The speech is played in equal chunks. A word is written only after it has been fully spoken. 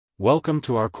Welcome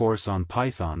to our course on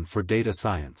Python for data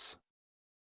science.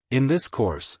 In this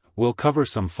course, we'll cover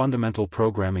some fundamental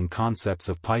programming concepts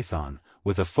of Python,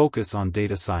 with a focus on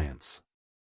data science.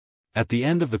 At the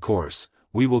end of the course,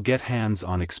 we will get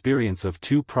hands-on experience of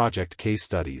two project case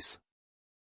studies.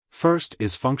 First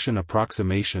is function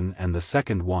approximation and the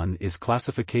second one is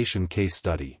classification case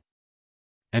study.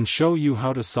 And show you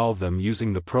how to solve them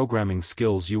using the programming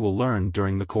skills you will learn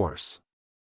during the course.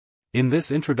 In this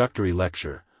introductory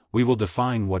lecture, we will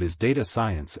define what is data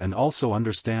science and also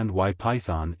understand why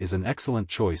Python is an excellent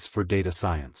choice for data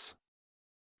science.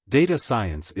 Data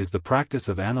science is the practice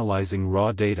of analyzing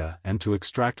raw data and to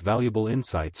extract valuable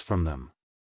insights from them.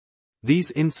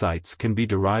 These insights can be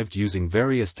derived using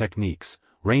various techniques,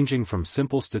 ranging from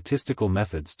simple statistical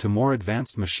methods to more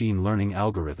advanced machine learning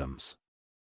algorithms.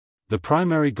 The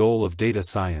primary goal of data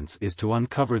science is to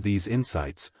uncover these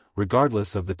insights,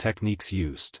 regardless of the techniques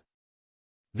used.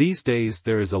 These days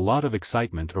there is a lot of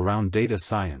excitement around data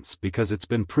science because it's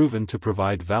been proven to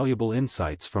provide valuable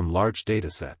insights from large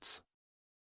datasets.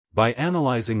 By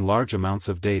analyzing large amounts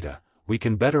of data, we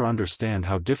can better understand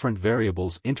how different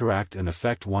variables interact and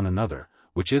affect one another,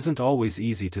 which isn't always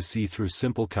easy to see through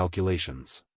simple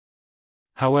calculations.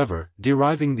 However,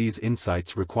 deriving these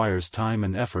insights requires time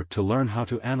and effort to learn how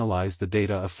to analyze the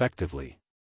data effectively.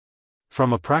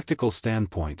 From a practical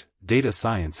standpoint, data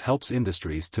science helps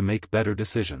industries to make better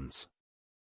decisions.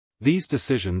 These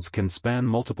decisions can span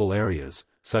multiple areas,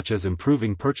 such as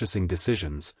improving purchasing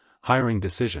decisions, hiring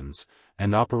decisions,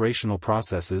 and operational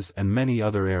processes and many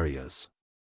other areas.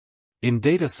 In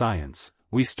data science,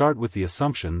 we start with the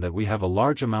assumption that we have a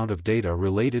large amount of data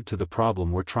related to the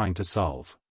problem we're trying to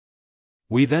solve.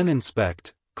 We then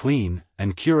inspect, clean,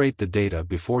 and curate the data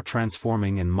before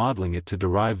transforming and modeling it to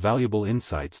derive valuable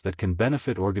insights that can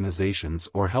benefit organizations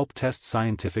or help test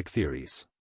scientific theories.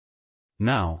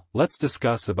 Now, let's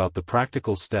discuss about the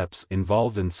practical steps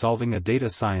involved in solving a data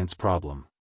science problem.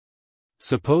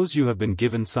 Suppose you have been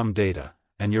given some data,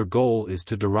 and your goal is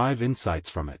to derive insights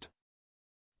from it.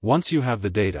 Once you have the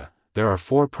data, there are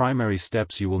 4 primary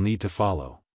steps you will need to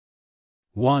follow.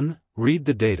 1. Read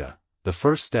the data. The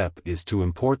first step is to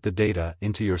import the data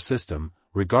into your system,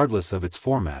 regardless of its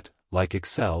format, like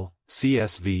Excel,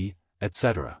 CSV,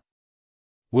 etc.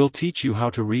 We'll teach you how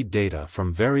to read data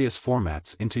from various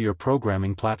formats into your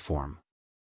programming platform.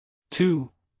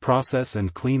 2. Process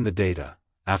and clean the data.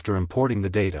 After importing the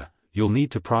data, you'll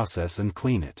need to process and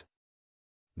clean it.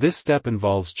 This step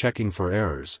involves checking for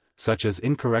errors, such as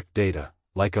incorrect data,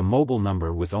 like a mobile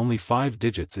number with only 5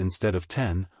 digits instead of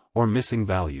 10, or missing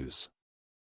values.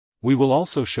 We will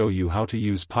also show you how to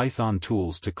use Python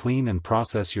tools to clean and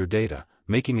process your data,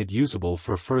 making it usable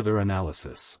for further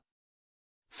analysis.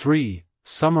 3.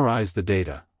 Summarize the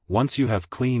data. Once you have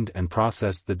cleaned and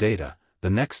processed the data, the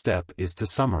next step is to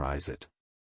summarize it.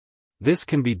 This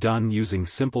can be done using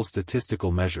simple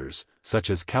statistical measures, such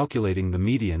as calculating the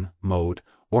median, mode,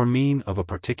 or mean of a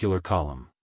particular column.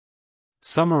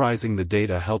 Summarizing the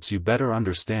data helps you better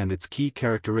understand its key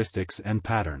characteristics and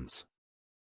patterns.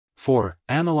 4.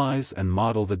 Analyze and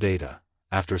model the data.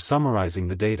 After summarizing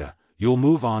the data, you'll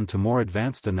move on to more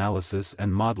advanced analysis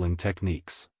and modeling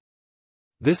techniques.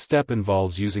 This step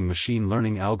involves using machine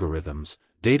learning algorithms,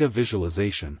 data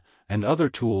visualization, and other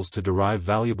tools to derive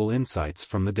valuable insights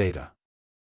from the data.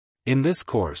 In this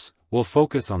course, we'll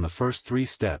focus on the first 3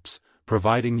 steps,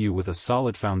 providing you with a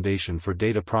solid foundation for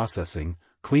data processing,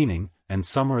 cleaning, and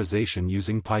summarization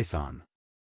using Python.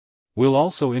 We'll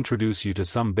also introduce you to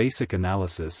some basic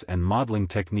analysis and modeling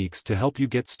techniques to help you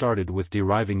get started with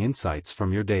deriving insights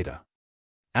from your data.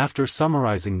 After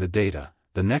summarizing the data,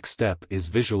 the next step is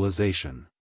visualization.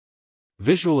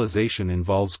 Visualization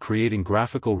involves creating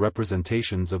graphical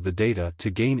representations of the data to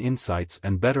gain insights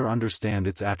and better understand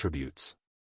its attributes.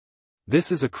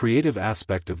 This is a creative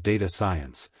aspect of data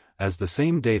science, as the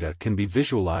same data can be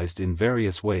visualized in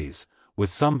various ways, with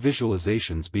some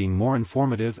visualizations being more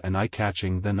informative and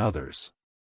eye-catching than others.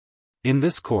 In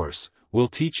this course, we'll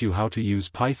teach you how to use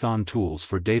Python tools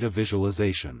for data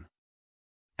visualization.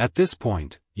 At this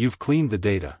point, you've cleaned the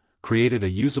data, created a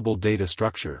usable data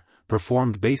structure,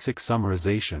 performed basic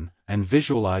summarization, and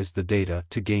visualized the data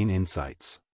to gain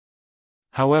insights.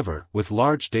 However, with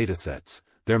large datasets,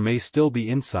 there may still be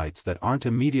insights that aren't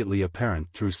immediately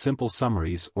apparent through simple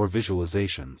summaries or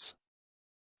visualizations.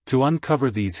 To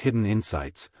uncover these hidden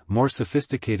insights, more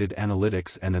sophisticated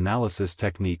analytics and analysis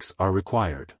techniques are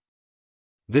required.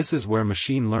 This is where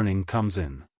machine learning comes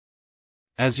in.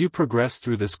 As you progress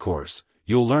through this course,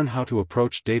 you'll learn how to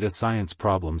approach data science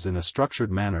problems in a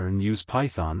structured manner and use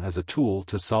Python as a tool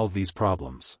to solve these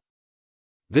problems.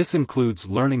 This includes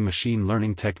learning machine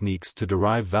learning techniques to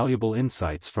derive valuable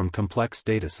insights from complex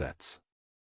datasets.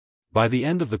 By the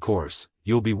end of the course,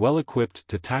 you'll be well equipped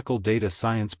to tackle data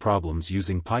science problems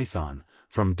using Python,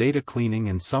 from data cleaning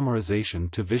and summarization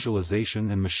to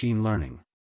visualization and machine learning.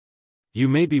 You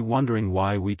may be wondering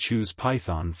why we choose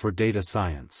Python for data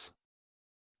science.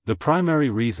 The primary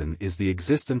reason is the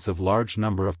existence of large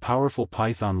number of powerful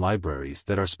Python libraries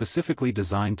that are specifically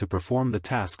designed to perform the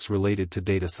tasks related to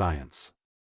data science.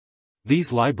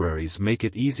 These libraries make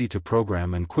it easy to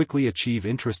program and quickly achieve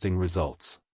interesting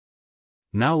results.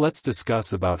 Now let's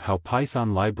discuss about how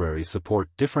Python libraries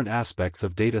support different aspects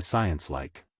of data science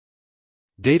like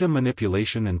data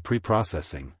manipulation and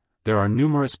preprocessing. There are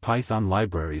numerous Python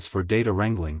libraries for data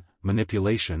wrangling,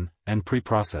 manipulation, and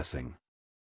preprocessing.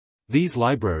 These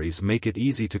libraries make it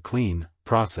easy to clean,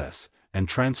 process, and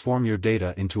transform your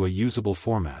data into a usable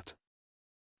format.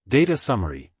 Data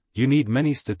summary. You need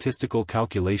many statistical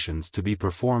calculations to be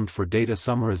performed for data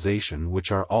summarization, which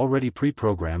are already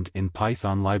pre-programmed in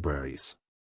Python libraries.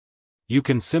 You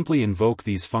can simply invoke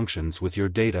these functions with your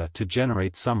data to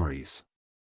generate summaries.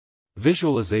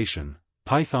 Visualization.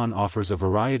 Python offers a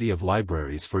variety of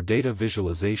libraries for data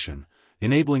visualization,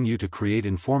 enabling you to create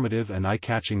informative and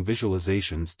eye-catching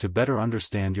visualizations to better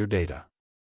understand your data.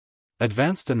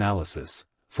 Advanced analysis.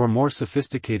 For more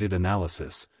sophisticated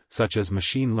analysis, such as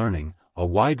machine learning, a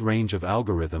wide range of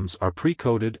algorithms are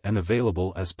pre-coded and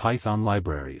available as Python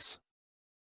libraries.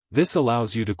 This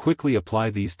allows you to quickly apply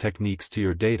these techniques to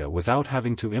your data without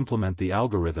having to implement the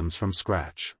algorithms from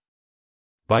scratch.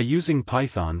 By using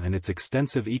Python and its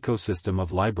extensive ecosystem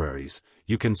of libraries,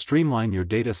 you can streamline your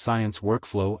data science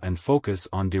workflow and focus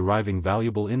on deriving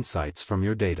valuable insights from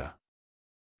your data.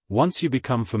 Once you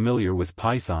become familiar with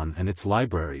Python and its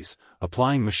libraries,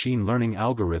 applying machine learning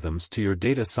algorithms to your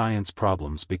data science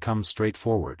problems becomes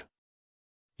straightforward.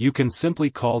 You can simply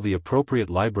call the appropriate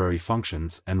library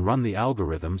functions and run the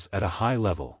algorithms at a high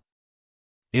level.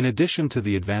 In addition to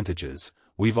the advantages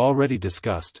we've already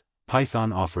discussed,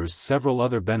 Python offers several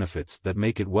other benefits that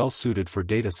make it well suited for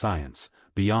data science,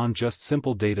 beyond just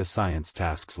simple data science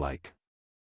tasks like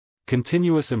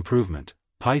continuous improvement.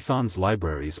 Python's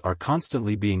libraries are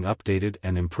constantly being updated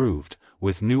and improved,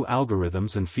 with new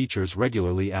algorithms and features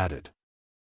regularly added.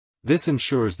 This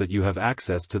ensures that you have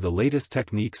access to the latest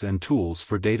techniques and tools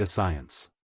for data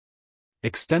science.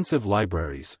 Extensive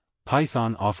libraries.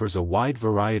 Python offers a wide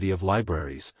variety of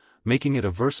libraries, making it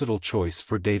a versatile choice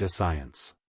for data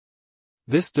science.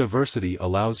 This diversity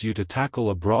allows you to tackle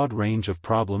a broad range of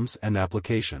problems and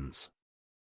applications.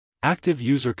 Active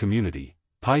user community.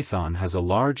 Python has a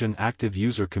large and active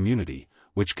user community,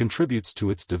 which contributes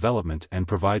to its development and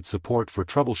provides support for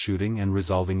troubleshooting and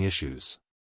resolving issues.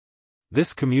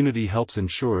 This community helps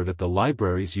ensure that the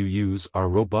libraries you use are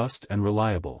robust and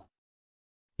reliable.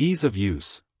 Ease of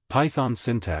use. Python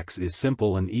syntax is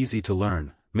simple and easy to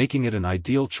learn, making it an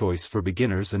ideal choice for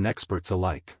beginners and experts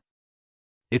alike.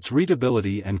 Its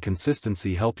readability and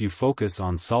consistency help you focus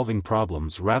on solving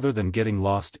problems rather than getting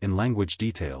lost in language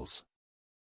details.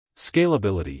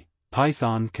 Scalability.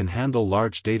 Python can handle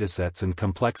large datasets and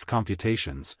complex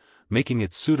computations, making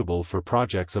it suitable for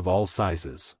projects of all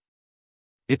sizes.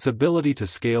 Its ability to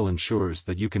scale ensures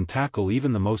that you can tackle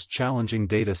even the most challenging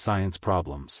data science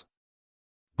problems.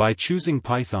 By choosing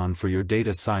Python for your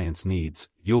data science needs,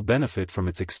 you'll benefit from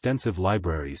its extensive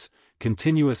libraries,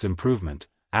 continuous improvement,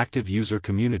 active user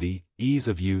community, ease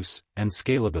of use, and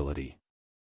scalability.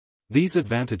 These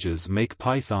advantages make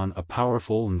Python a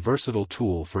powerful and versatile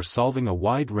tool for solving a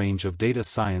wide range of data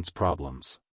science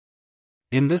problems.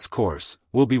 In this course,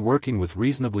 we'll be working with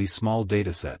reasonably small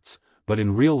datasets, but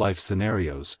in real-life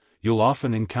scenarios, you'll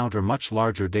often encounter much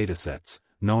larger datasets,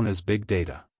 known as big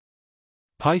data.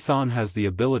 Python has the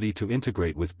ability to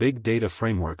integrate with big data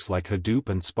frameworks like Hadoop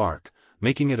and Spark,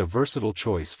 making it a versatile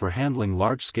choice for handling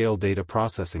large-scale data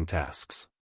processing tasks.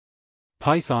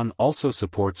 Python also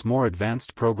supports more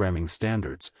advanced programming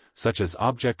standards, such as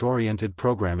object-oriented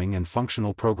programming and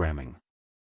functional programming.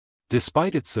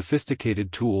 Despite its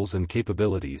sophisticated tools and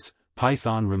capabilities,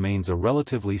 Python remains a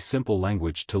relatively simple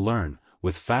language to learn,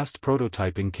 with fast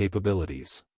prototyping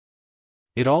capabilities.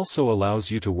 It also allows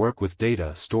you to work with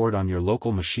data stored on your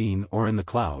local machine or in the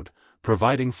cloud,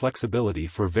 providing flexibility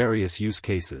for various use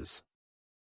cases.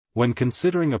 When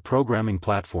considering a programming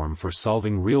platform for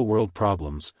solving real-world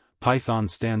problems, Python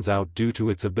stands out due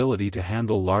to its ability to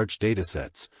handle large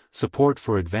datasets, support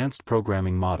for advanced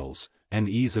programming models, and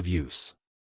ease of use.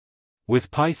 With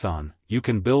Python, you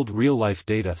can build real-life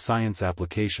data science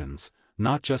applications,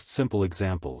 not just simple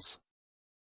examples.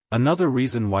 Another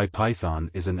reason why Python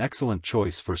is an excellent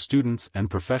choice for students and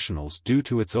professionals due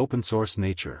to its open-source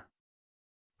nature.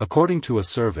 According to a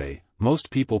survey, most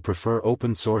people prefer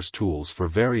open-source tools for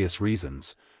various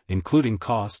reasons, including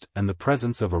cost and the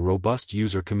presence of a robust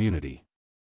user community.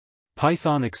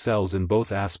 Python excels in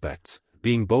both aspects,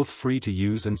 being both free to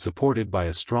use and supported by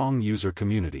a strong user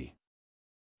community.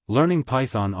 Learning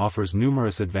Python offers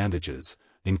numerous advantages,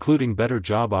 including better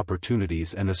job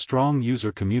opportunities and a strong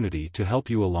user community to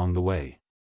help you along the way.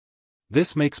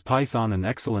 This makes Python an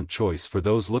excellent choice for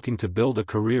those looking to build a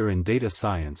career in data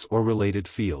science or related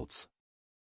fields.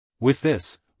 With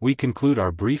this, we conclude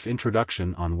our brief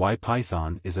introduction on why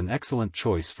Python is an excellent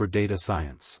choice for data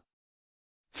science.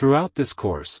 Throughout this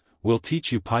course, we'll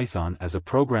teach you Python as a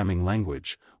programming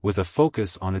language, with a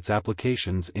focus on its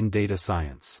applications in data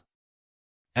science.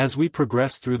 As we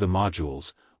progress through the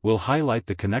modules, we'll highlight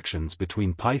the connections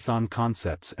between Python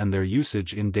concepts and their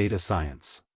usage in data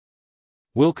science.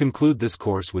 We'll conclude this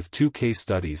course with 2 case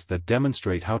studies that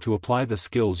demonstrate how to apply the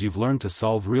skills you've learned to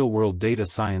solve real-world data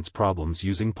science problems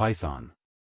using Python.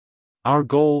 Our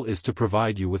goal is to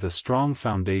provide you with a strong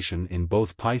foundation in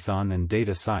both Python and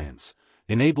data science,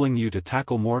 enabling you to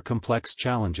tackle more complex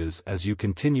challenges as you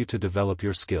continue to develop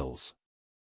your skills.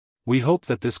 We hope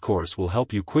that this course will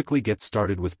help you quickly get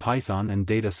started with Python and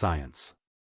data science.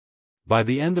 By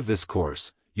the end of this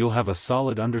course, you'll have a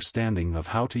solid understanding of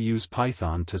how to use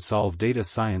Python to solve data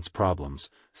science problems,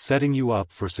 setting you up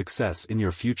for success in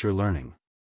your future learning.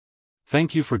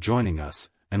 Thank you for joining us,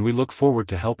 and we look forward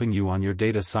to helping you on your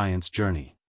data science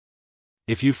journey.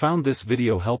 If you found this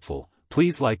video helpful,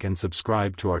 please like and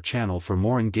subscribe to our channel for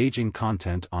more engaging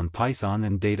content on Python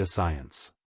and data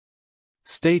science.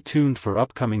 Stay tuned for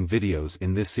upcoming videos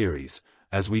in this series,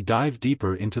 as we dive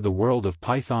deeper into the world of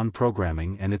Python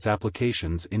programming and its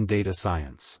applications in data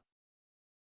science.